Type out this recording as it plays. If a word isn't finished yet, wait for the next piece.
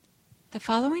The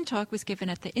following talk was given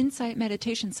at the Insight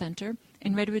Meditation Center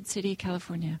in Redwood City,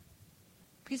 California.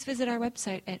 Please visit our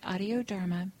website at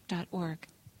audiodharma.org.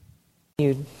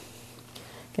 You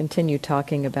continue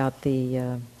talking about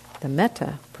the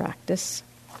Metta practice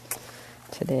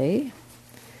today.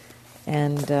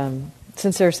 And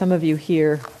since there are some of you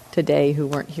here today who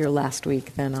weren't here last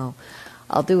week, then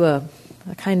I'll do a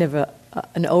kind of an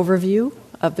overview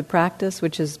of the practice,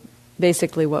 which is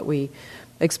basically what we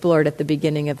explored at the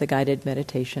beginning of the guided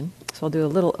meditation. So I'll do a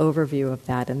little overview of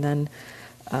that, and then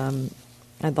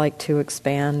I'd like to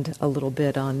expand a little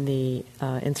bit on the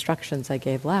instructions I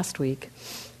gave last week,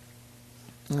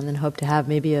 and then hope to have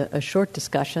maybe a short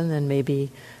discussion, and maybe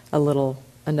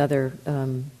another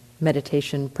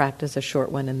meditation practice, a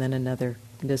short one, and then another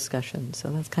discussion. So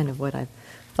that's kind of what I've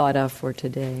thought of for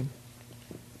today.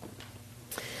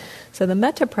 So the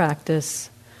Metta practice,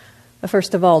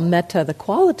 first of all, Metta, the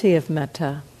quality of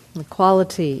Metta, the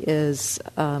quality is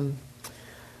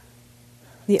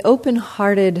the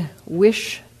open-hearted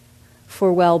wish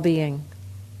for well-being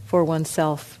for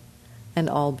oneself and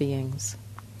all beings.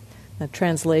 The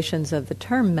translations of the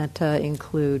term Metta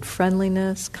include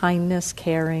friendliness, kindness,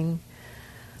 caring,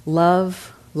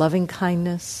 love,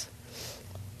 loving-kindness.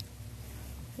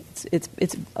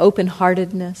 It's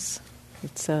open-heartedness.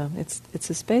 It's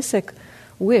this basic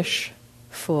wish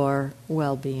for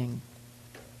well-being.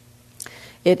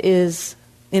 It is,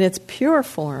 in its pure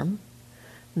form,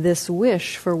 this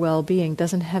wish for well-being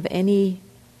doesn't have any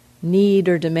need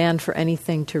or demand for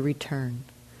anything to return.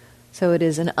 So it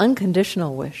is an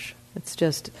unconditional wish. It's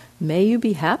just, may you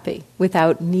be happy,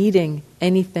 without needing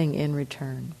anything in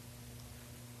return.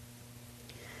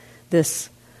 This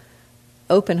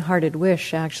open-hearted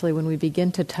wish, actually, when we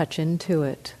begin to touch into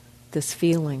it, this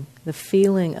feeling, the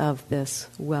feeling of this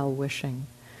well-wishing,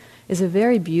 is a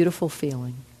very beautiful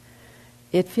feeling.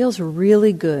 It feels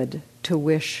really good to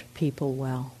wish people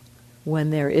well when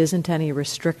there isn't any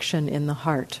restriction in the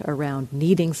heart around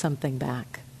needing something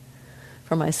back.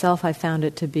 For myself, I found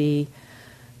it to be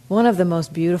one of the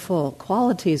most beautiful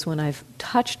qualities when I've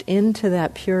touched into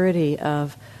that purity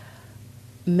of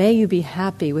may you be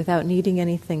happy without needing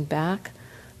anything back.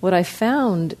 What I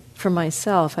found for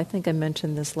myself, I think I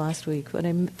mentioned this last week, what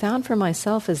I found for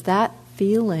myself is that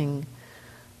feeling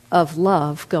of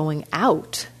love going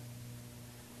out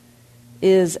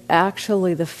is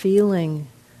actually the feeling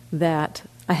that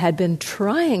I had been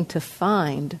trying to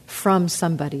find from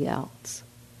somebody else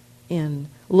in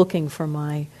looking for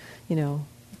my,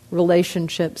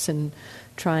 relationships and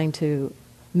trying to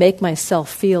make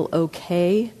myself feel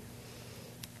okay.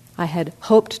 I had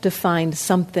hoped to find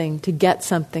something, to get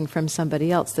something from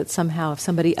somebody else, that somehow if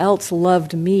somebody else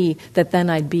loved me, that then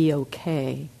I'd be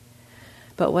okay.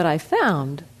 But what I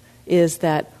found is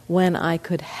that when I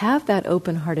could have that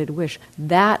open-hearted wish,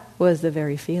 that was the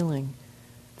very feeling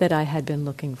that I had been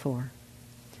looking for.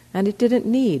 And it didn't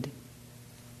need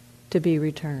to be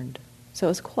returned. So it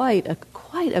was quite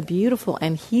a beautiful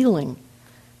and healing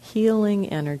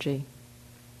energy.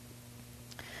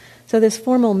 So this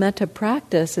formal metta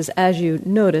practice is, as you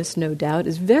notice, no doubt,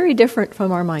 is very different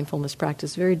from our mindfulness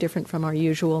practice, very different from our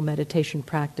usual meditation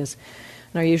practice.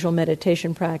 In our usual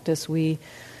meditation practice, we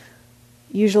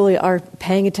usually are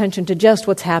paying attention to just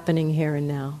what's happening here and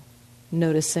now,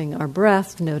 noticing our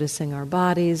breath, noticing our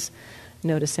bodies,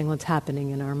 noticing what's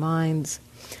happening in our minds.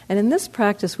 And in this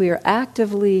practice, we are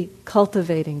actively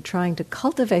trying to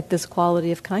cultivate this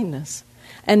quality of kindness,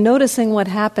 and noticing what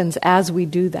happens as we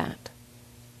do that.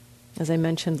 As I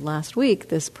mentioned last week,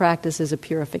 this practice is a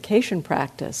purification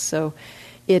practice, so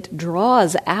it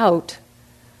draws out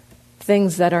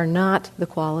things that are not the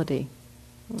quality.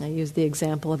 I use the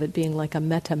example of it being like a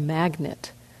metta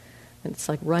magnet. It's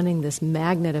like running this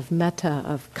magnet of metta,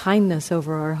 of kindness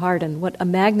over our heart, and what a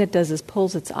magnet does is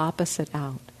pulls its opposite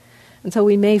out. And so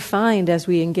we may find as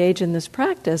we engage in this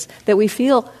practice that we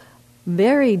feel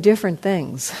very different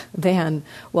things than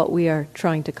what we are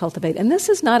trying to cultivate. And this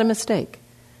is not a mistake.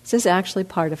 This is actually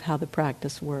part of how the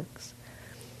practice works.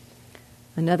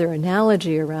 Another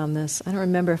analogy around this, I don't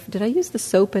remember, did I use the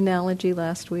soap analogy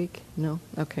last week? No?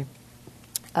 Okay.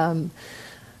 So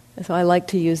I like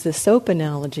to use the soap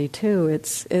analogy too.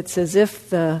 It's as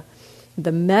if the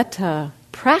metta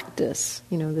practice,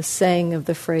 the saying of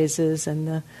the phrases and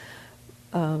the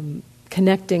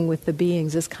connecting with the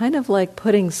beings is kind of like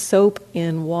putting soap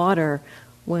in water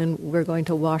when we're going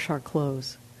to wash our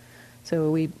clothes.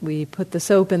 So we put the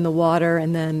soap in the water,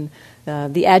 and then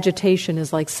the agitation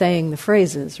is like saying the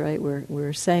phrases, right?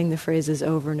 We're saying the phrases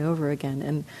over and over again.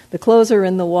 And the clothes are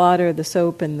in the water, the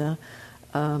soap and the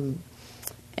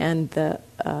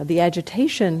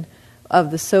agitation of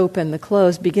the soap and the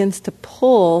clothes begins to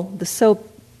pull, the soap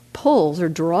pulls or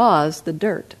draws the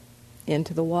dirt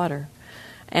into the water.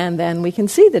 And then we can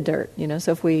see the dirt,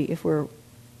 So if we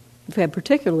have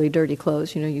particularly dirty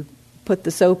clothes, you put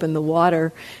the soap in the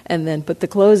water and then put the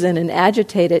clothes in and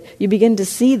agitate it, you begin to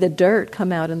see the dirt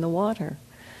come out in the water.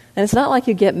 And it's not like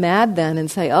you get mad then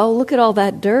and say, oh, look at all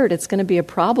that dirt, it's going to be a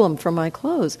problem for my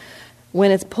clothes.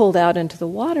 When it's pulled out into the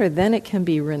water, then it can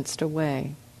be rinsed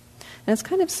away. And it's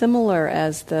kind of similar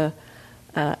as the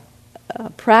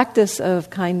practice of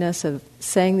kindness, of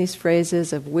saying these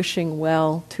phrases, of wishing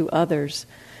well to others,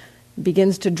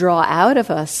 begins to draw out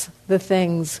of us the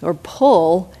things, or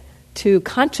pull to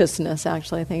consciousness,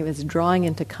 actually. I think of it as drawing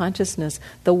into consciousness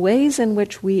the ways in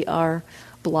which we are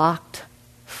blocked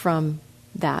from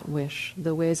that wish,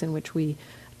 the ways in which we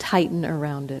tighten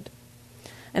around it.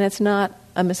 And it's not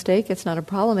a mistake, it's not a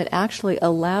problem. It actually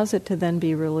allows it to then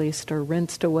be released or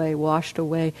rinsed away, washed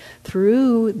away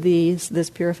through this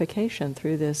purification,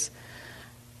 through this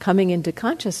coming into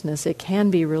consciousness. It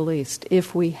can be released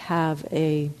if we have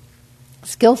a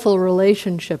skillful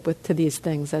relationship to these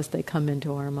things as they come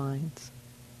into our minds.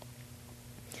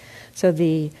 So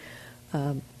the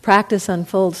practice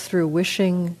unfolds through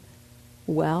wishing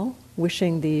well,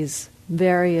 wishing these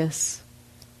various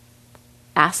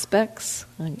aspects.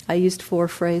 I used 4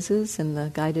 phrases in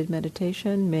the guided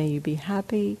meditation. May you be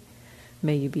happy,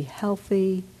 may you be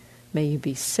healthy, may you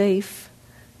be safe,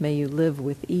 may you live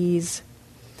with ease.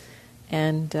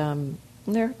 And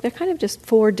they're kind of just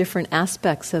 4 different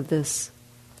aspects of this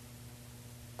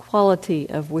quality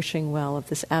of wishing well, of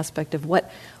this aspect of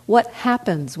what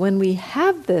happens when we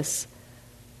have this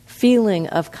feeling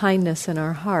of kindness in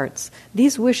our hearts.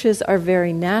 These wishes are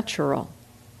very natural.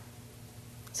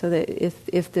 So that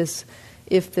if this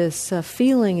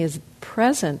feeling is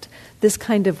present, this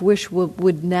kind of wish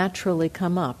would naturally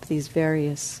come up. These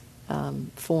various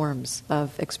forms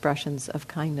of expressions of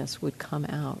kindness would come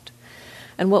out.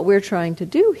 And what we're trying to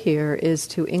do here is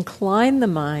to incline the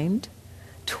mind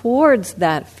towards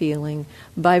that feeling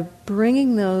by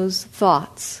bringing those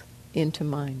thoughts into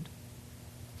mind.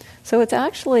 So it's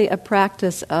actually a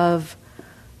practice of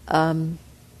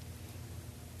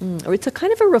or it's a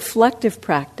kind of a reflective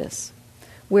practice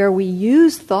where we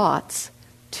use thoughts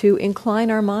to incline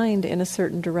our mind in a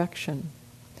certain direction.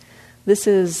 This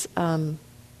is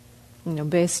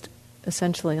based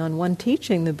essentially on one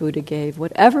teaching the Buddha gave.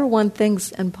 Whatever one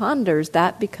thinks and ponders,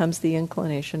 that becomes the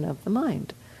inclination of the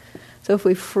mind. So if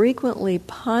we frequently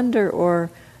ponder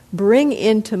or bring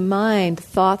into mind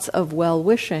thoughts of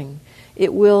well-wishing,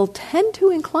 it will tend to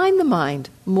incline the mind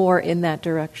more in that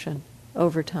direction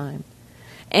over time.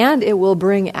 And it will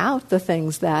bring out the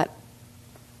things that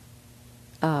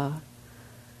kind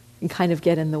of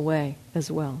get in the way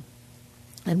as well.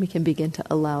 And we can begin to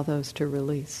allow those to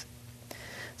release.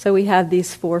 So we have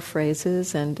these 4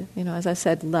 phrases, and as I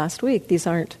said last week, these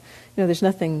aren't, there's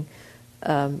nothing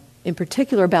in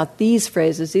particular about these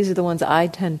phrases. These are the ones I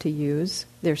tend to use.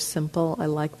 They're simple. I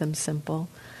like them simple.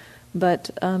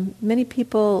 But many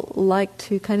people like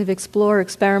to kind of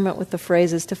experiment with the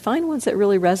phrases to find ones that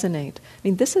really resonate. I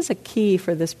mean, this is a key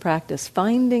for this practice,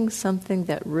 finding something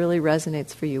that really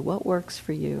resonates for you. What works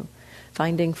for you?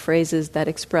 Finding phrases that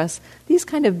express these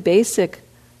kind of basic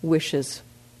wishes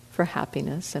for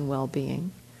happiness and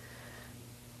well-being.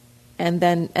 And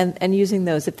then and using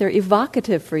those. If they're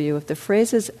evocative for you, if the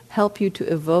phrases help you to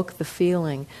evoke the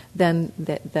feeling,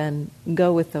 then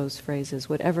go with those phrases,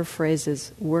 whatever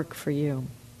phrases work for you.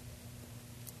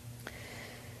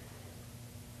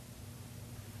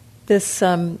 This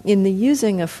in the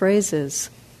using of phrases,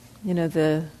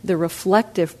 the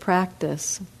reflective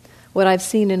practice. What I've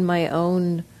seen in my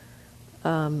own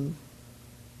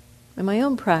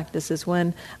practice is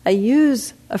when I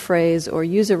use a phrase or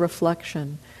use a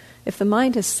reflection. If the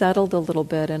mind has settled a little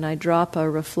bit and I drop a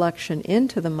reflection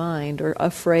into the mind or a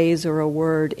phrase or a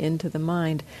word into the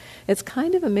mind, it's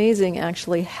kind of amazing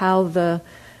actually how the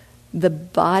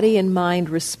body and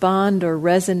mind respond or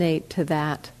resonate to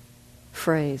that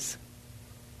phrase.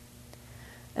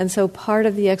 And so part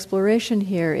of the exploration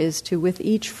here is to, with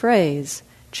each phrase,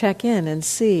 check in and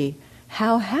see,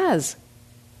 how has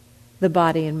the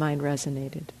body and mind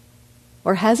resonated?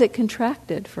 Or has it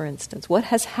contracted, for instance? What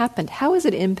has happened? How has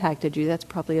it impacted you? That's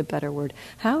probably a better word.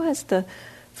 How has the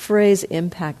phrase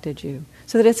impacted you?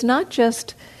 So that it's not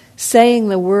just saying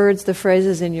the words, the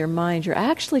phrases in your mind. You're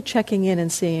actually checking in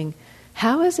and seeing,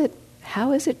 has it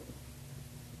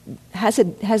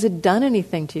done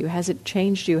anything to you? Has it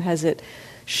changed you? Has it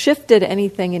shifted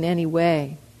anything in any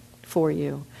way for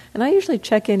you? And I usually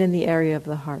check in the area of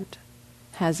the heart.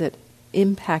 Has it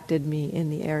impacted me in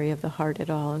the area of the heart at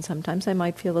all. And sometimes I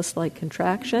might feel a slight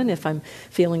contraction if I'm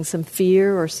feeling some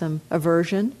fear or some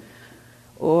aversion,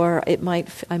 or I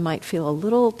might feel a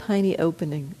little tiny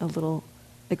opening, a little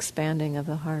expanding of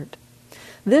the heart.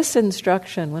 This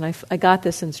instruction, when I got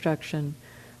this instruction,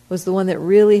 was the one that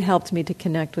really helped me to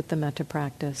connect with the metta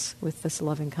practice, with this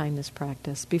loving-kindness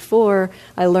practice. Before,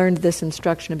 I learned this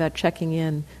instruction about checking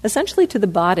in, essentially to the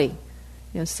body.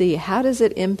 See, how does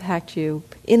it impact you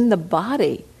in the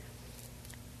body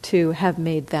to have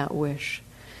made that wish?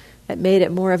 It made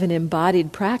it more of an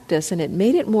embodied practice, and it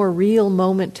made it more real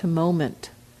moment to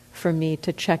moment for me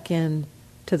to check in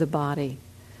to the body,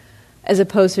 as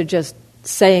opposed to just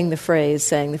saying the phrase.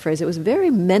 It was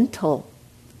very mental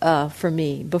for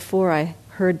me before I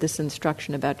heard this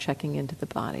instruction about checking into the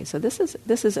body. So this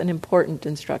is an important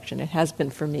instruction. It has been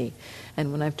for me.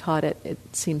 And when I've taught it, it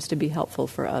seems to be helpful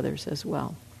for others as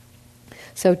well.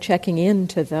 So checking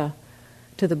into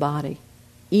the body,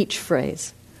 each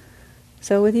phrase.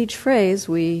 So with each phrase,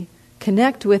 we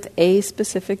connect with a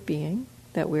specific being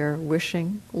that we're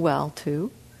wishing well to,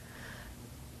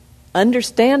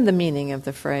 understand the meaning of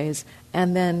the phrase,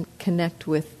 and then connect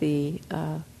with the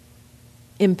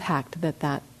impact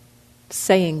that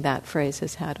saying that phrase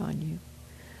has had on you.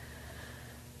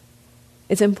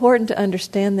 It's important to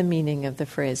understand the meaning of the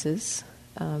phrases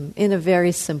in a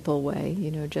very simple way,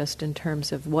 just in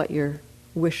terms of what you're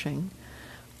wishing.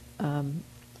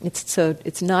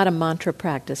 It's not a mantra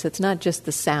practice. It's not just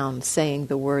the sound, saying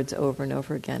the words over and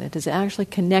over again. It is actually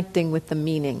connecting with the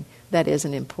meaning that is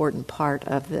an important part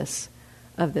of this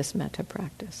metta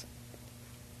practice.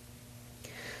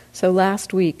 So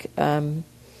last week,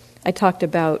 I talked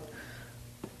about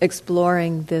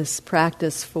exploring this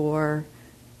practice for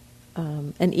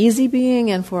an easy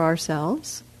being and for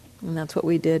ourselves. And that's what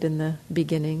we did in the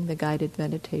beginning, the guided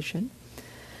meditation.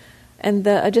 And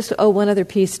one other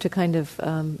piece to kind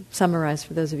of summarize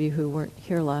for those of you who weren't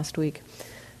here last week.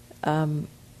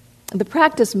 The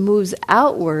practice moves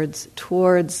outwards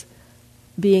towards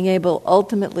being able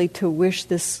ultimately to wish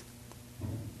this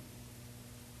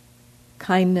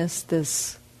kindness,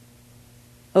 this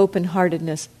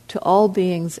open-heartedness to all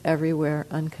beings everywhere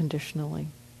unconditionally.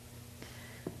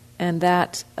 And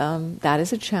that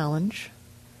is a challenge.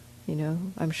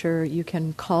 I'm sure you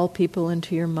can call people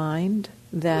into your mind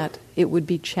that it would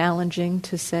be challenging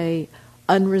to say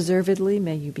unreservedly,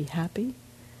 may you be happy.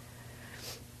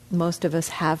 Most of us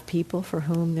have people for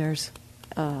whom there's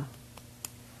a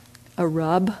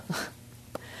rub.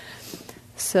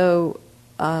 So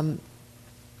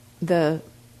the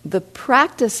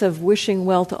practice of wishing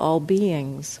well to all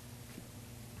beings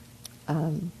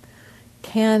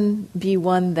can be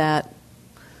one that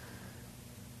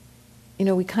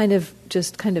we kind of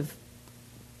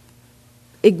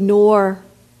ignore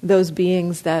those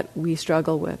beings that we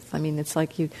struggle with. I mean, it's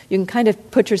like you can kind of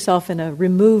put yourself in a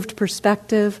removed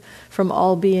perspective from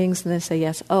all beings and then say,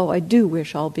 yes, I do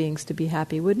wish all beings to be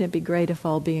happy. Wouldn't it be great if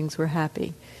all beings were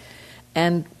happy?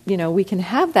 And, we can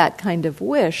have that kind of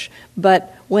wish,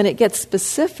 but when it gets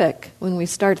specific, when we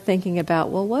start thinking about,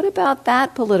 well, what about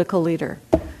that political leader?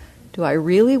 Do I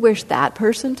really wish that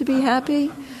person to be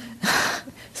happy?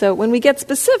 So when we get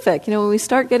specific, when we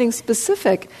start getting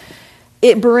specific,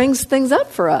 it brings things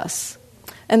up for us.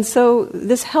 And so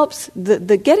this helps,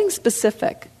 the getting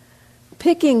specific,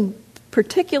 picking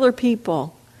particular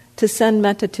people to send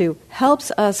metta to,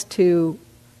 helps us to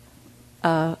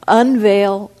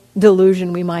unveil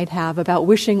delusion we might have about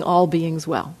wishing all beings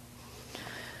well.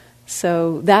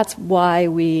 So that's why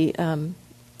we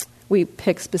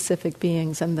pick specific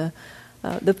beings. And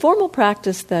the formal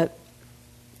practice that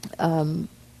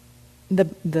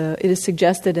it is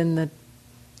suggested in the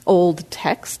old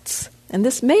texts, and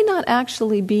this may not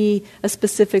actually be a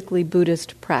specifically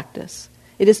Buddhist practice.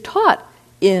 It is taught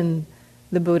in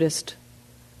the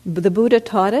Buddha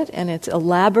taught it, and it's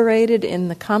elaborated in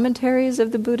the commentaries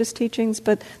of the Buddhist teachings,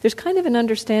 but there's kind of an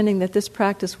understanding that this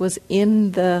practice was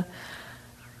in the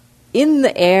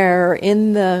air,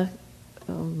 in the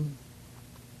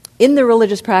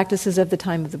religious practices of the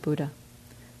time of the Buddha.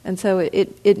 And so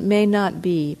it may not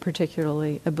be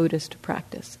particularly a Buddhist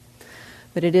practice,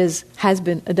 but it has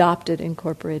been adopted,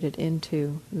 incorporated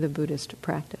into the Buddhist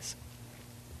practice.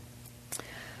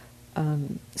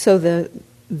 So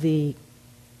the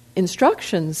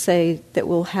instructions say that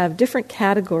we'll have different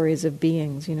categories of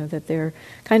beings, that they're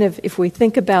kind of, if we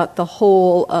think about the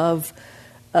whole of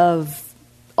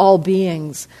all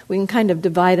beings, we can kind of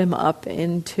divide them up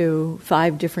into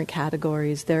 5 different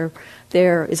categories. There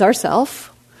is ourself,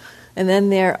 and then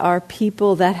there are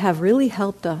people that have really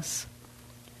helped us,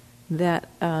 that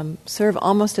serve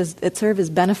as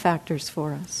benefactors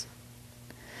for us.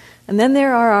 And then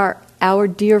there are our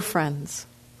dear friends,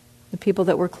 the people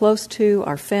that we're close to,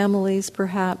 our families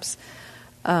perhaps.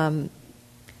 And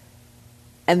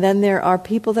then there are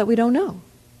people that we don't know.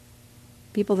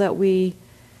 People that we,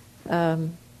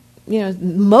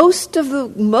 most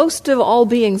of all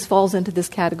beings falls into this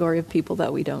category of people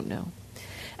that we don't know.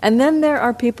 And then there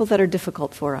are people that are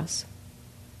difficult for us.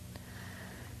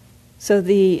 So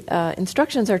the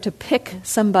instructions are to pick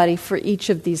somebody for each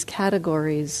of these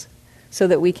categories so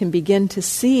that we can begin to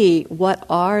see what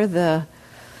are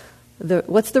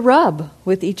what's the rub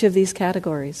with each of these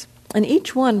categories. And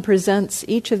each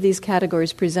of these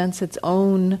categories presents its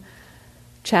own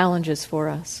challenges for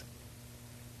us.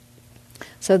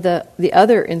 So the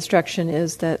other instruction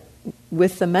is that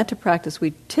with the metta practice,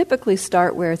 we typically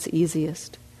start where it's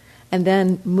easiest and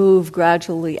then move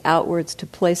gradually outwards to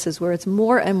places where it's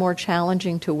more and more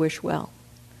challenging to wish well.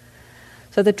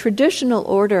 So the traditional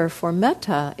order for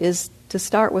metta is to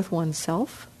start with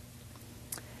oneself,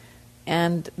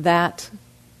 and that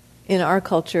in our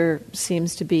culture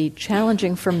seems to be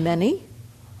challenging for many,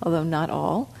 although not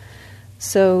all.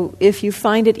 So if you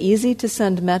find it easy to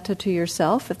send metta to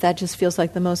yourself, if that just feels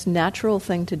like the most natural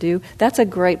thing to do, that's a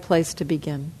great place to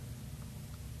begin.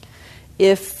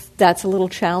 If that's a little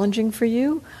challenging for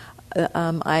you,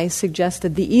 I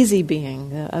suggested the easy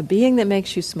being, a being that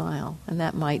makes you smile. And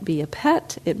that might be a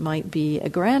pet, it might be a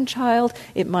grandchild,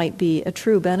 it might be a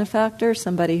true benefactor,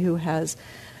 somebody who has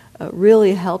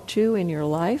really helped you in your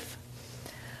life.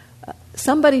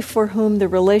 Somebody for whom the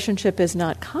relationship is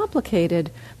not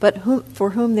complicated, but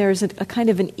for whom there's a kind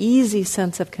of an easy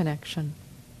sense of connection.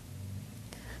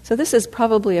 So this is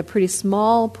probably a pretty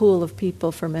small pool of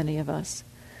people for many of us.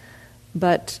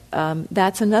 But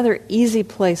that's another easy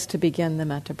place to begin the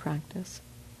metta practice.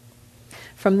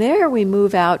 From there we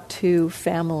move out to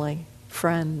family,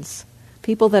 friends,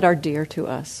 people that are dear to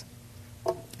us.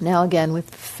 Now again,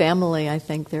 with family, I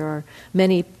think there are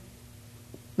many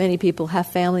people have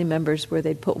family members where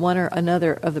they put one or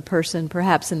another of the person,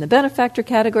 perhaps in the benefactor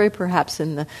category, perhaps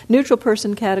in the neutral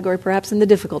person category, perhaps in the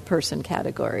difficult person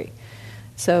category.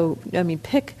 So,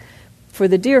 pick for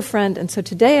the dear friend, and so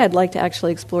today I'd like to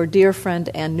actually explore dear friend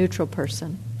and neutral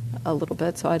person a little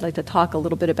bit. So I'd like to talk a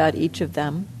little bit about each of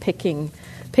them, picking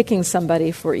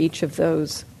somebody for each of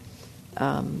those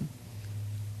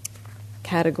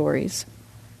categories.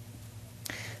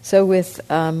 So with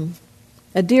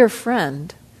a dear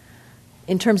friend,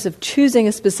 in terms of choosing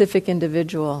a specific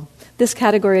individual, this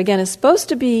category again is supposed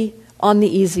to be on the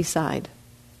easy side.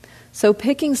 So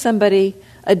picking somebody,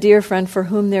 a dear friend for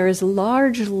whom there is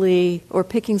largely, or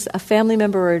picking a family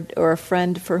member or a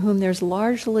friend for whom there's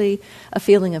largely a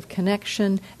feeling of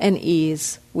connection and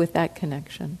ease with that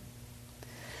connection.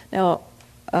 Now,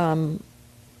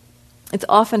 it's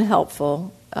often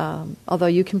helpful, although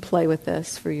you can play with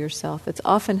this for yourself, it's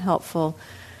often helpful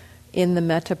in the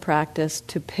metta practice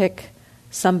to pick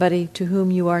somebody to whom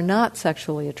you are not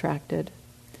sexually attracted.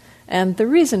 And the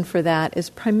reason for that is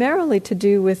primarily to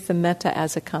do with the metta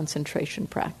as a concentration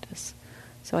practice.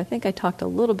 So I think I talked a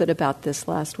little bit about this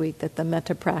last week, that the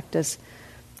metta practice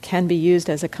can be used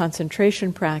as a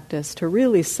concentration practice to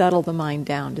really settle the mind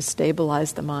down, to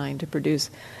stabilize the mind, to produce,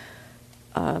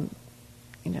 kind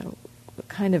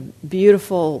of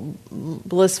beautiful,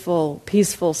 blissful,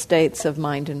 peaceful states of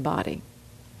mind and body.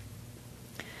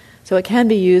 So it can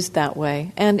be used that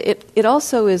way. And it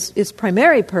also is its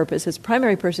primary purpose is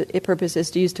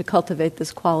to use to cultivate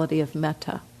this quality of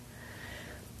metta.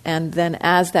 And then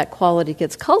as that quality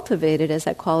gets cultivated, as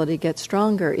that quality gets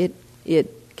stronger,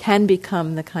 it can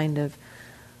become the kind of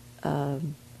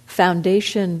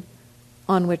foundation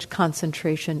on which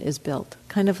concentration is built.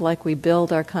 Kind of like we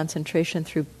build our concentration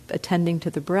through attending to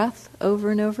the breath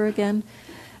over and over again.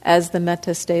 As the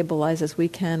metta stabilizes, we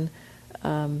can...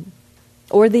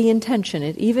 or the intention,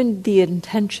 even the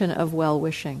intention of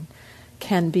well-wishing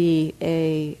can be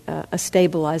a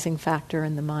stabilizing factor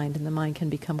in the mind, and the mind can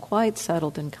become quite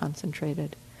settled and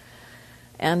concentrated.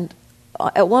 And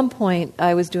at one point,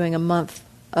 I was doing a month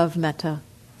of metta.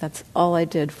 That's all I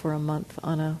did for a month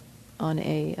on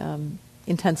a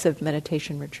intensive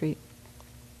meditation retreat.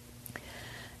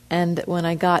 And when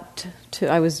I got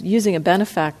I was using a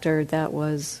benefactor that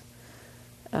was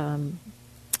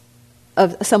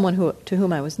of someone to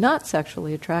whom I was not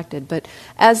sexually attracted. But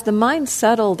as the mind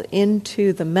settled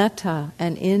into the metta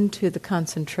and into the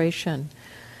concentration,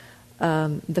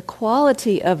 the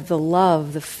quality of the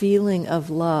love, the feeling of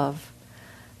love,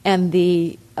 and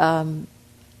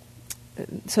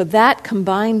so that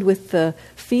combined with the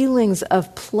feelings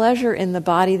of pleasure in the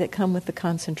body that come with the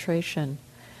concentration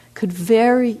could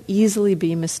very easily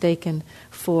be mistaken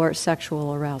for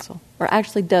sexual arousal, or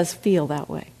actually does feel that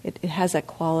way. It has that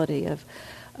quality of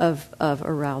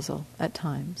arousal at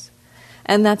times.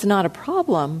 And that's not a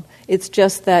problem. It's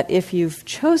just that if you've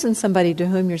chosen somebody to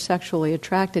whom you're sexually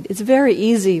attracted, it's very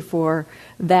easy for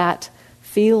that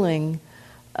feeling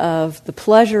of the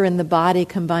pleasure in the body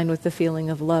combined with the feeling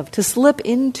of love to slip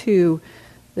into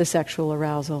the sexual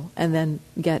arousal and then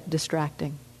get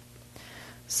distracting.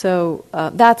 So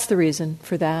that's the reason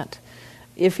for that.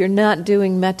 If you're not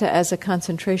doing metta as a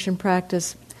concentration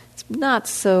practice, it's not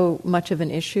so much of an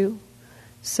issue.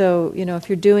 So, if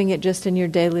you're doing it just in your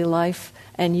daily life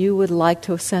and you would like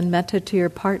to send metta to your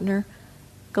partner,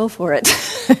 go for it.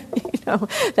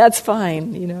 That's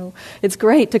fine. It's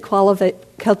great to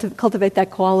cultivate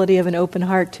that quality of an open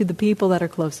heart to the people that are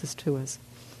closest to us.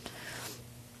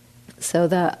 So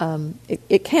that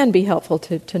it can be helpful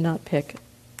to not pick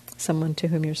someone to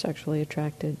whom you're sexually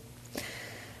attracted.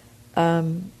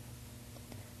 Now,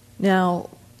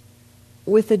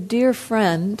 with a dear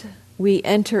friend, we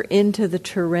enter into the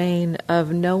terrain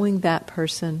of knowing that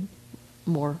person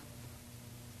more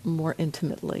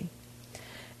intimately.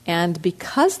 And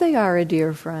because they are a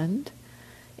dear friend,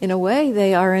 in a way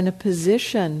they are in a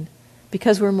position,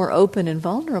 because we're more open and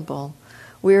vulnerable,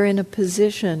 we're in a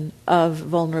position of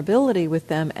vulnerability with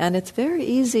them, and it's very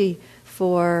easy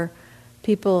for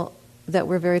people that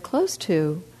we're very close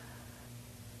to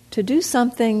do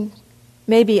something,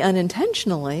 maybe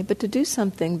unintentionally, but to do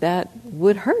something that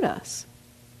would hurt us.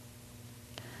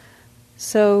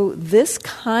 So this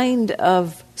kind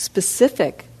of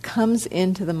specific comes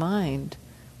into the mind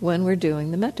when we're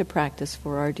doing the metta practice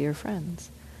for our dear friends.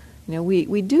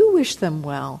 We do wish them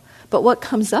well, but what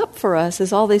comes up for us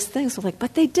is all these things. We're like,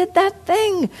 but they did that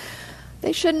thing.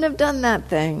 They shouldn't have done that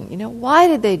thing. Why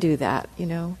did they do that?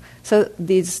 So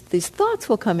these thoughts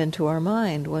will come into our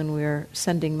mind when we're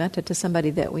sending metta to somebody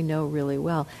that we know really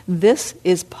well. This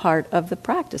is part of the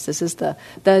practice. This is the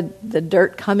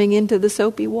dirt coming into the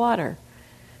soapy water.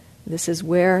 This is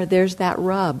where there's that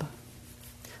rub.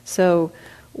 So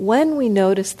when we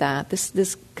notice that,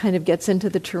 this kind of gets into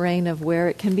the terrain of where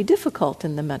it can be difficult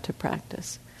in the metta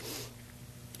practice.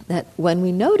 That when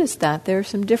we notice that, there are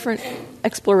some different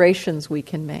explorations we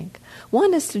can make.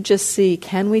 One is to just see,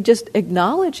 can we just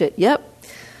acknowledge it? Yep,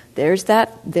 there's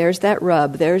that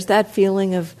rub, there's that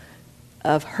feeling of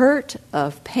hurt,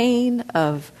 of pain,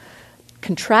 of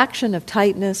contraction, of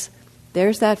tightness.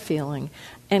 There's that feeling.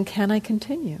 And can I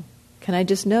continue? Can I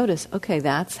just notice, okay,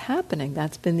 that's happening,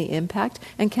 that's been the impact,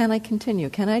 and can I continue?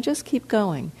 Can I just keep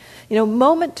going?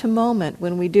 Moment to moment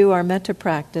when we do our metta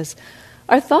practice,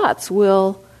 our thoughts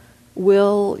will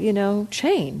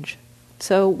change.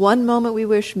 So one moment we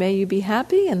wish, may you be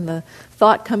happy, and the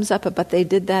thought comes up, but they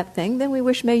did that thing. Then we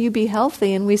wish, may you be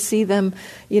healthy, and we see them,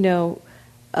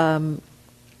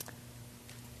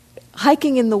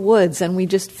 hiking in the woods, and we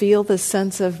just feel this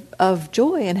sense of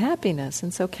joy and happiness.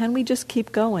 And so can we just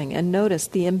keep going and notice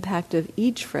the impact of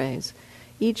each phrase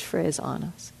on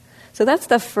us? So that's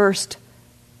the first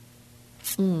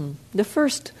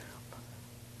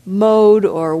mode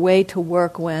or way to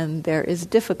work when there is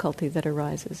difficulty that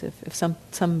arises. If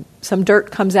some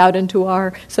dirt comes out into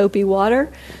our soapy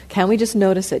water, can we just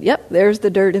notice it? Yep, there's the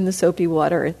dirt in the soapy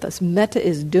water. This metta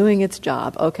is doing its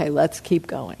job. Okay, let's keep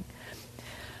going.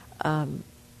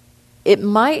 It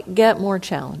might get more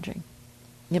challenging.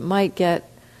 It might get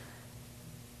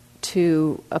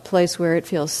to a place where it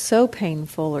feels so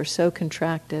painful or so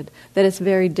contracted that it's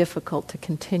very difficult to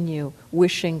continue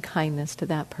wishing kindness to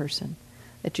that person.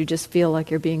 That you just feel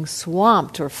like you're being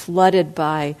swamped or flooded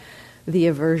by the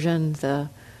aversion, the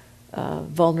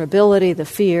vulnerability, the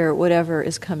fear, whatever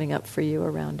is coming up for you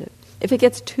around it. If it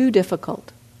gets too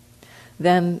difficult,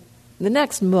 then the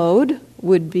next mode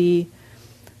would be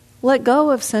let go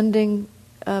of sending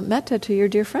metta to your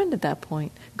dear friend at that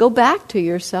point. Go back to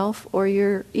yourself or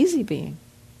your easy being.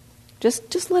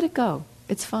 Just let it go.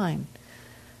 It's fine.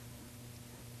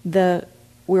 We're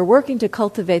working to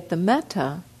cultivate the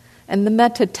metta, and the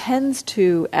metta tends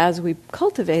to, as we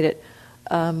cultivate it,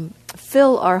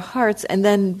 fill our hearts and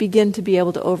then begin to be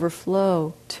able to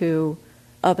overflow to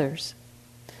others.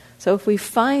 So if we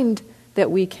find that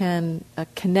we can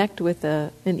connect with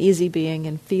an easy being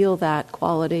and feel that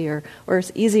quality, or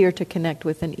it's easier to connect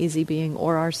with an easy being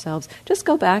or ourselves, just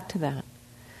go back to that.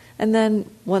 And then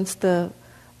once the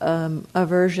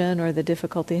aversion or the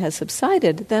difficulty has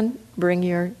subsided, then bring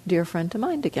your dear friend to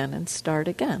mind again and start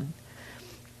again.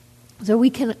 So we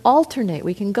can alternate,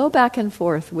 we can go back and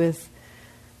forth with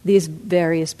these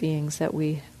various beings that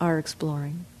we are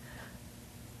exploring.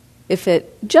 If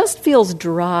it just feels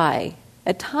dry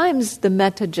At times, the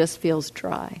metta just feels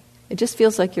dry. It just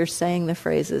feels like you're saying the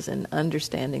phrases and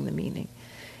understanding the meaning.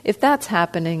 If that's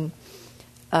happening,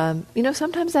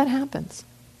 sometimes that happens.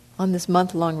 On this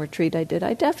month-long retreat I did,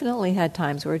 I definitely had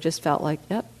times where it just felt like,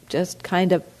 just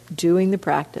kind of doing the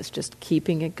practice, just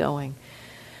keeping it going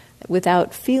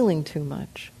without feeling too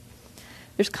much.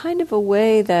 There's kind of a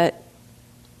way that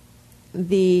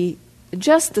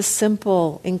just the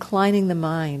simple inclining the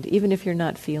mind, even if you're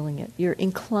not feeling it, you're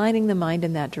inclining the mind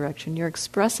in that direction. You're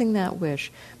expressing that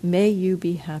wish. May you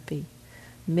be happy.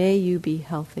 May you be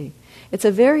healthy. It's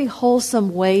a very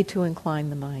wholesome way to incline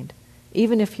the mind,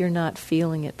 even if you're not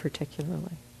feeling it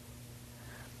particularly.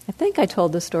 I think I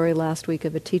told the story last week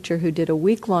of a teacher who did a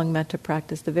week-long metta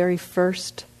practice, the very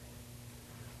first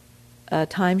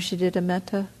time she did a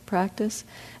metta practice.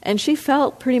 And she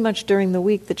felt pretty much during the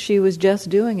week that she was just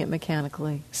doing it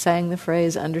mechanically, saying the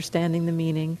phrase, understanding the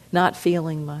meaning, not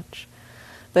feeling much.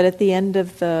 But at the end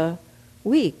of the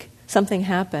week, something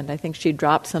happened. I think she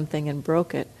dropped something and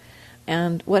broke it.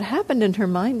 And what happened in her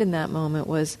mind in that moment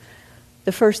was,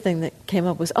 the first thing that came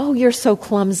up was, oh, you're so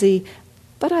clumsy,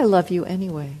 but I love you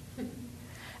anyway.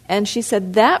 And she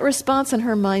said that response in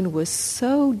her mind was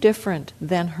so different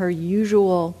than her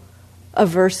usual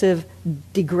aversive,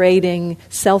 degrading,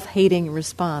 self-hating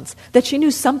response that she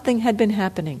knew something had been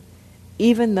happening,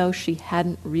 even though she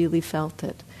hadn't really felt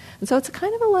it. And so it's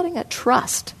kind of a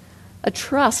trust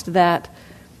that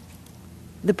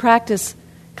the practice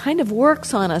kind of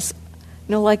works on us,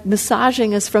 like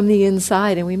massaging us from the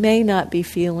inside, and we may not be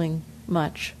feeling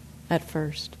much at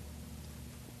first.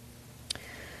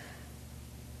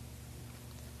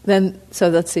 So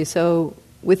let's see. So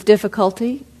with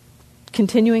difficulty,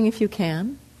 continuing if you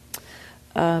can.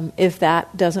 If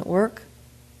that doesn't work,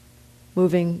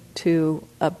 moving to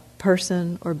a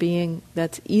person or being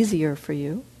that's easier for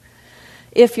you.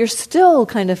 If you're still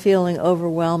kind of feeling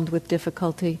overwhelmed with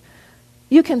difficulty,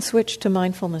 you can switch to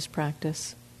mindfulness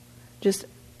practice. Just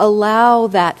allow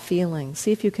that feeling.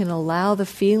 See if you can allow the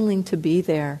feeling to be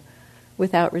there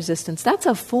without resistance. That's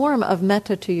a form of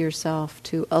metta to yourself,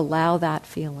 to allow that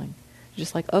feeling.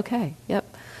 Just like, okay,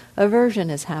 yep, aversion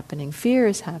is happening, fear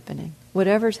is happening,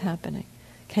 whatever's happening.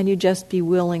 Can you just be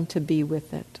willing to be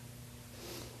with it?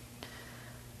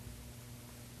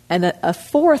 And a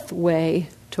fourth way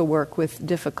to work with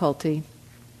difficulty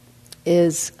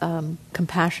is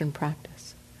compassion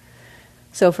practice.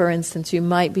 So for instance, you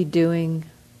might be doing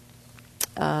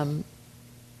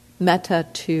metta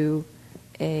to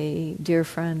a dear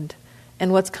friend,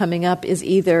 and what's coming up is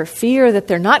either fear that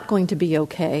they're not going to be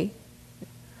okay.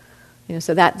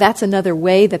 So that's another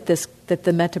way that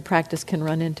the metta practice can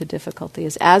run into difficulty,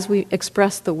 is as we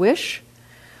express the wish,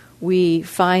 we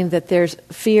find that there's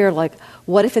fear like,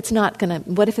 what if it's not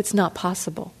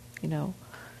possible?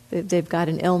 They've got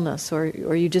an illness, or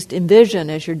you just envision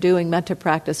as you're doing metta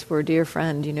practice for a dear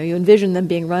friend, you envision them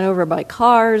being run over by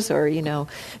cars, or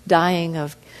dying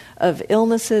of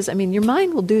illnesses. Your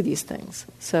mind will do these things.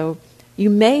 So you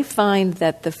may find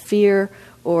that the fear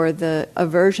or the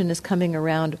aversion is coming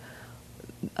around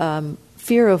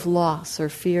fear of loss or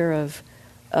fear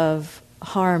of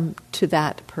harm to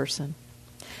that person.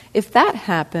 If that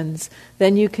happens,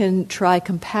 then you can try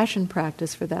compassion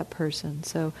practice for that person.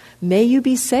 So may you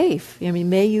be safe.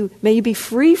 May you be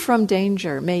free from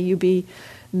danger. May you be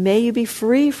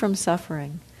free from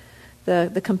suffering.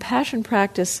 The compassion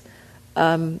practice,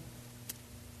 if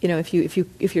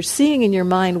you're seeing in your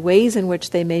mind ways in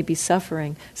which they may be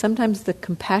suffering, sometimes the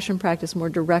compassion practice more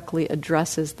directly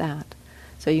addresses that.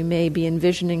 So you may be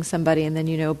envisioning somebody, and then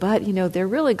they're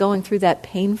really going through that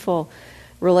painful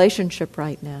relationship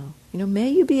right now. May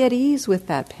you be at ease with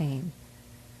that pain.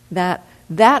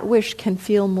 That wish can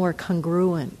feel more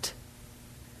congruent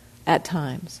at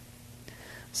times.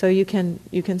 So you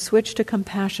can switch to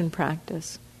compassion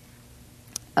practice.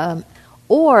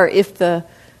 Or if the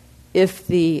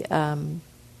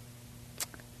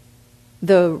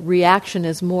reaction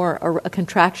is more a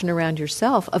contraction around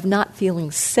yourself of not feeling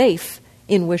safe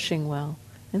in wishing well,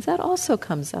 and that also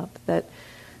comes up, that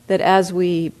as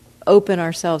we open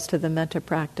ourselves to the metta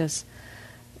practice,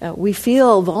 we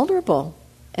feel vulnerable,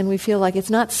 and we feel like it's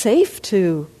not safe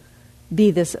to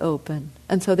be this open,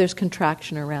 and so there's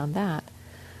contraction around that.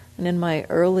 And in my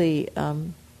early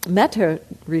metta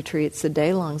retreats, the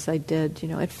day-longs I did,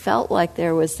 it felt like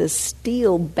there was this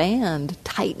steel band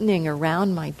tightening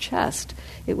around my chest.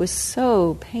 It was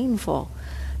so painful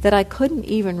that I couldn't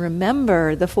even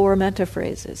remember the 4 metta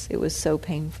phrases. It was so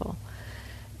painful.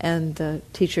 And the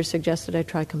teacher suggested I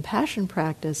try compassion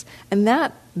practice, and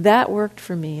that worked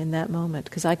for me in that moment,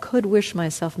 because I could wish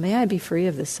myself, may I be free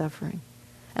of this suffering.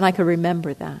 And I could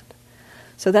remember that.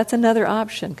 So that's another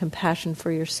option, compassion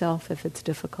for yourself if it's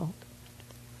difficult.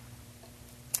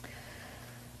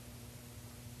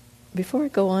 Before I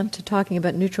go on to talking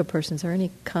about neutral persons, are there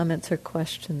any comments or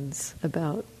questions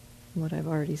about what I've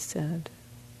already said?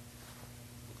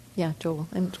 Yeah, Joel.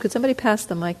 And could somebody pass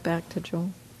the mic back to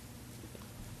Joel?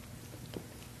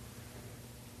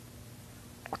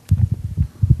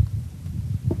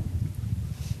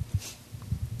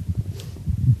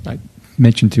 I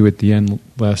mentioned to you at the end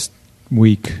last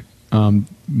week,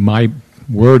 my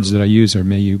words that I use are,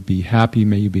 may you be happy,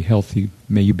 may you be healthy,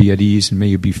 may you be at ease, and may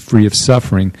you be free of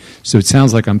suffering. So it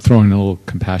sounds like I'm throwing a little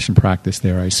compassion practice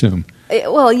there, I assume.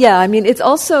 Well, yeah, I mean, it's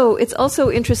also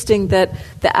interesting that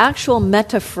the actual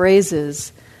metta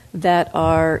phrases that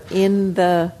are in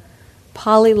the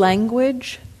Pali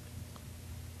language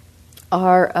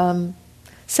are,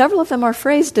 several of them are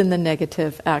phrased in the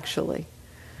negative, actually.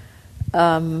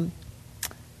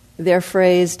 They're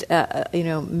phrased,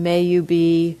 may you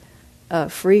be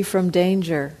free from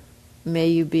danger, may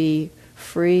you be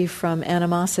free from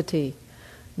animosity,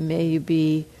 may you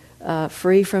be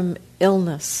free from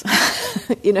illness.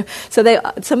 So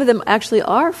some of them actually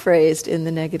are phrased in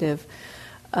the negative,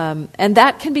 and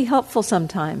that can be helpful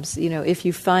sometimes. If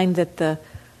you find that the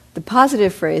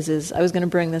positive phrases. I was going to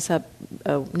bring this up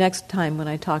next time when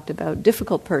I talked about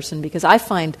difficult person, because I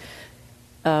find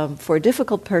for a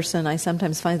difficult person, I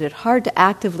sometimes find it hard to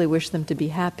actively wish them to be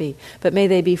happy. But may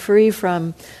they be free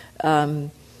from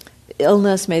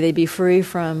illness, may they be free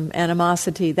from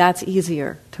animosity. That's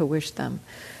easier to wish them.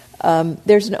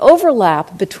 There's an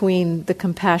overlap between the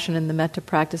compassion and the metta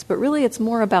practice, but really it's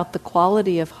more about the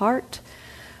quality of heart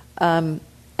and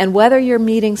whether you're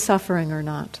meeting suffering or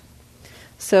not.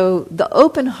 So the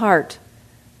open heart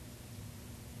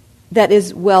that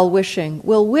is well-wishing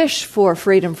will wish for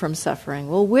freedom from suffering,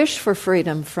 will wish for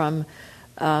freedom from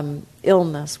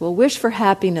illness, will wish for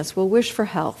happiness, will wish for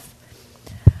health.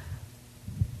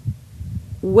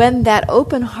 When that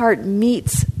open heart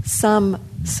meets some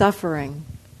suffering,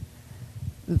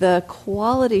 the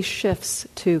quality shifts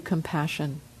to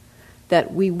compassion.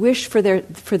 That we wish for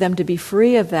them to be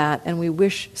free of that, and we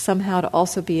wish somehow to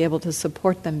also be able to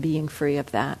support them being free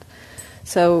of that.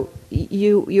 So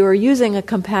you're using a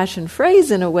compassion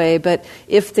phrase in a way, but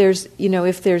if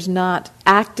there's not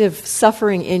active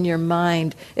suffering in your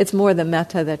mind, it's more the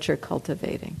metta that you're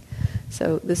cultivating.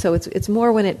 So it's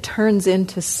more when it turns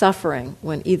into suffering,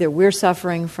 when either we're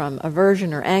suffering from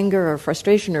aversion or anger or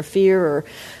frustration or fear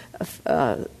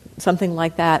or something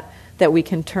like that, that we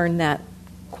can turn that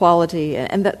quality,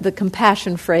 and the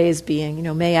compassion phrase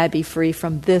being, may I be free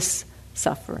from this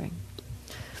suffering.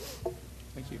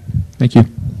 Thank you. Thank you.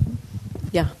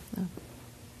 Yeah.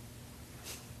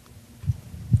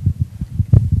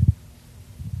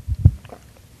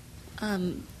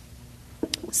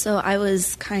 So I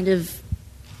was kind of,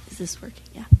 is this working?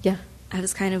 Yeah. Yeah. I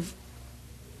was kind of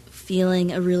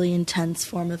feeling a really intense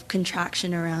form of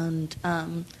contraction around,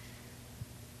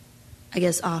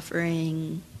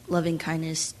 offering loving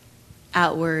kindness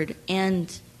outward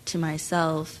and to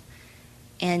myself.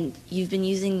 And you've been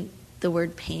using the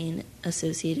word pain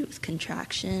associated with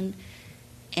contraction,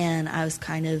 and I was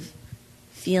kind of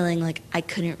feeling like I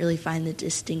couldn't really find the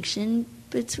distinction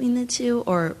between the two,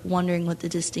 or wondering what the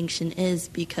distinction is,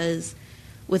 because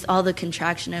with all the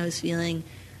contraction I was feeling,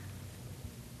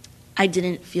 I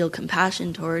didn't feel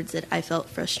compassion towards it. I felt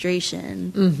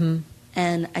frustration. Mm-hmm.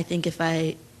 And I think if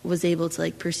I was able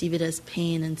to perceive it as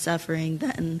pain and suffering,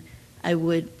 then I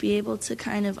would be able to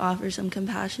kind of offer some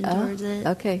compassion towards it.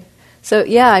 Okay. So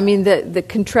yeah, I mean the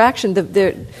contraction,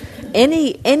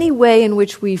 any way in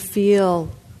which we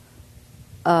feel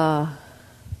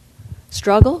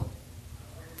struggle,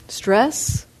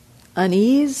 stress,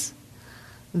 unease,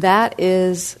 that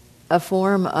is a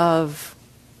form of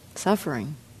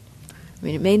suffering. I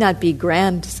mean, it may not be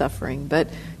grand suffering, but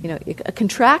a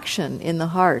contraction in the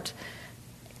heart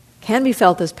can be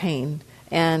felt as pain,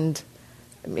 and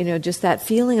just that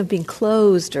feeling of being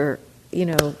closed, or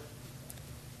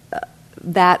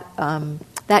that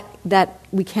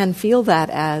we can feel that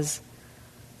as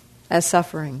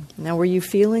suffering. Now, were you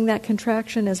feeling that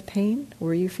contraction as pain?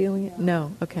 Were you feeling it?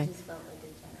 No. Okay. It just felt like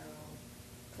a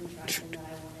general contraction that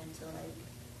I wanted to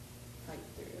fight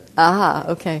through. Ah,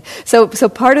 okay. So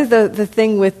part of the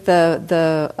thing with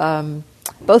the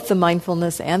both the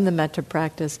mindfulness and the metta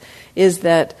practice is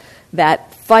that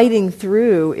fighting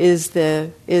through is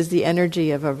the energy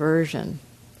of aversion.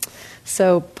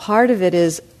 So part of it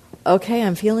is, okay,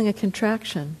 I'm feeling a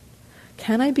contraction.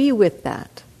 Can I be with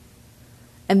that?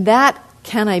 And that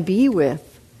can I be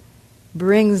with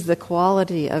brings the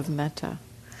quality of metta.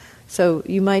 So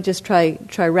you might just try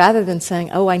rather than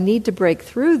saying, oh, I need to break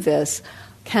through this,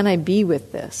 can I be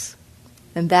with this?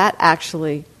 And that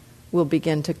actually will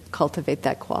begin to cultivate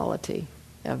that quality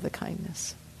of the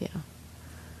kindness. Yeah.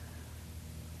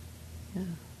 Yeah.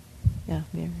 Yeah,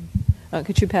 Mary.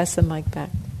 Could you pass the mic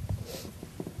back?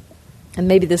 And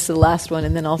maybe this is the last one,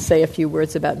 and then I'll say a few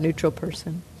words about neutral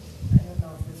person. I don't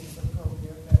know if this is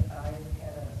appropriate, but I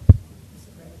had a...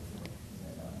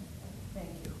 Thank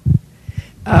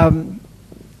you.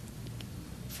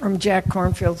 From Jack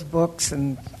Kornfield's books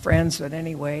and friends, but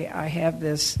anyway, I have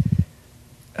this,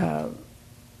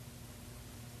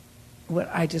 what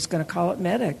I just going to call it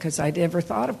Metta, because I never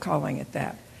thought of calling it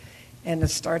that. And it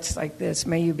starts like this: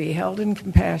 may you be held in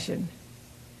compassion.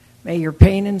 May your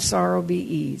pain and sorrow be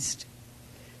eased.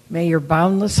 May your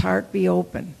boundless heart be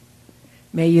open.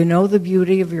 May you know the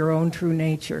beauty of your own true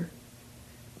nature.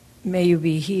 May you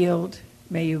be healed.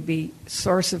 May you be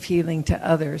source of healing to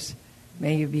others.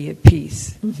 May you be at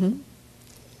peace. Mm-hmm.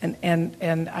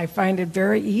 And I find it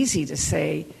very easy to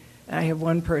say. I have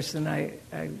one person, I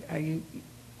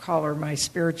call her my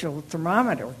spiritual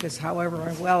thermometer, because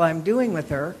however well I'm doing with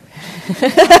her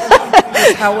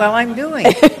is how well I'm doing.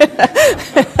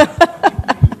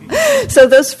 So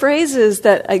those phrases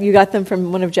that you got them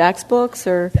from one of Jack's books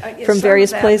or from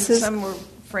various places? Some were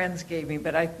friends gave me,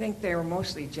 but I think they were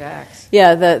mostly Jack's.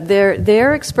 Yeah,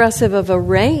 they're expressive of a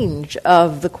range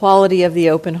of the quality of the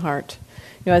open heart.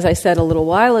 As I said a little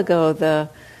while ago,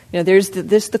 there's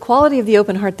the quality of the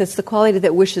open heart that's the quality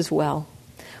that wishes well.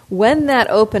 When that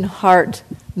open heart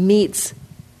meets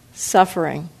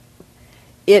suffering,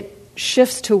 it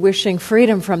shifts to wishing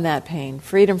freedom from that pain,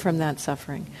 freedom from that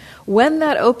suffering. When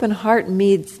that open heart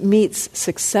meets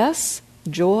success,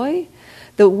 joy,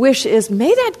 the wish is,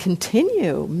 may that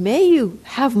continue. May you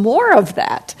have more of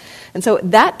that. And so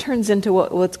that turns into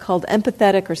what's called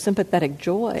empathetic or sympathetic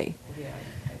joy.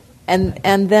 And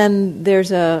then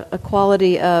there's a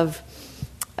quality of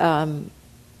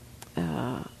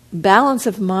balance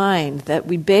of mind that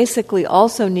we basically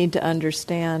also need to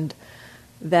understand,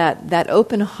 that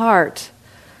open heart,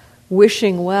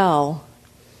 wishing well,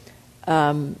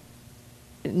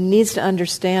 needs to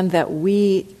understand that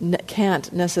we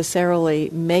can't necessarily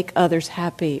make others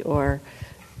happy or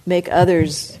make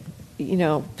others,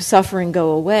 suffering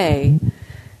go away,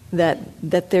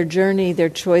 that their journey, their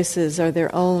choices are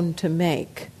their own to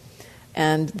make.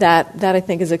 And that I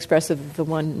think is expressive of the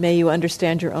one, may you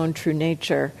understand your own true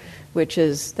nature, which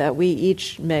is that we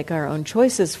each make our own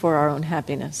choices for our own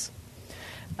happiness.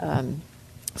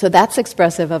 So that's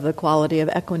expressive of the quality of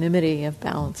equanimity, of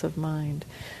balance of mind.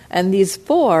 And these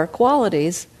four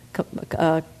qualities,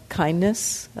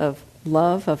 kindness, of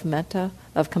love, of metta,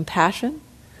 of compassion,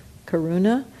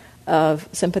 karuna, of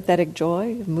sympathetic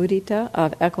joy, of mudita,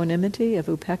 of equanimity, of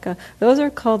upekkha, those are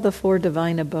called the four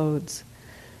divine abodes.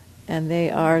 And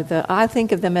they are I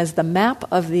think of them as the map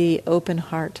of the open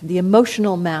heart, the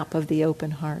emotional map of the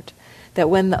open heart. That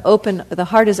when the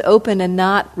heart is open and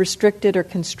not restricted or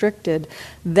constricted,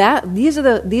 these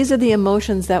are the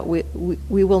emotions that we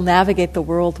will navigate the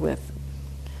world with.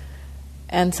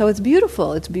 And so it's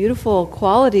beautiful. It's beautiful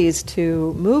qualities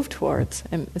to move towards.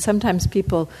 And sometimes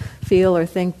people feel or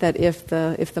think that if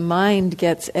the mind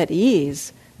gets at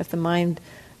ease, if the mind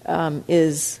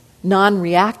is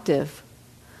non-reactive,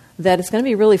 that it's going to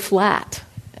be really flat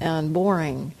and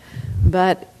boring.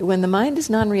 But when the mind is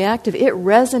non-reactive, it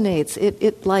resonates.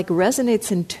 It like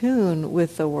resonates in tune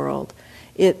with the world.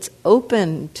 It's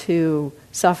open to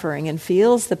suffering and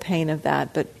feels the pain of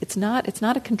that, but it's not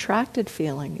a contracted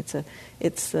feeling.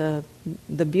 It's the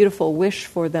beautiful wish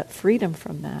for that freedom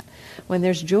from that. When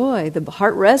there's joy, the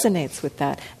heart resonates with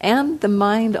that, and the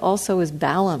mind also is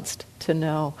balanced to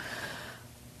know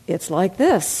it's like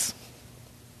this.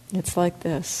 It's like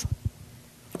this.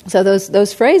 So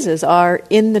those phrases are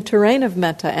in the terrain of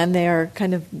metta, and they are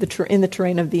kind of in the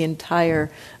terrain of the entire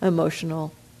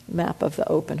emotional map of the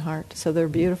open heart. So they're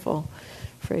beautiful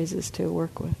phrases to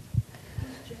work with.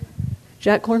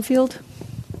 Jack Kornfield,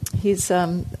 he's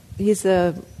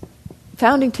the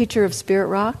founding teacher of Spirit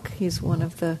Rock. He's one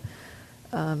of the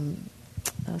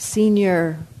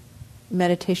senior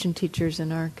meditation teachers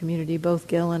in our community. Both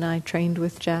Gil and I trained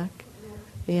with Jack.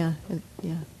 Yeah.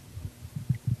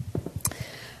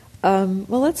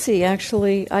 Well, let's see.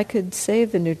 Actually, I could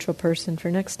save the neutral person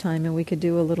for next time, and we could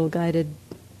do a little guided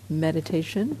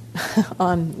meditation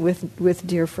with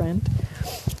dear friend.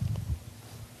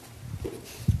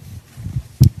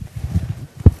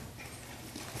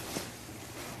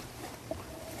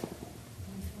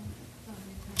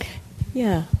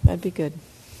 Yeah, that'd be good.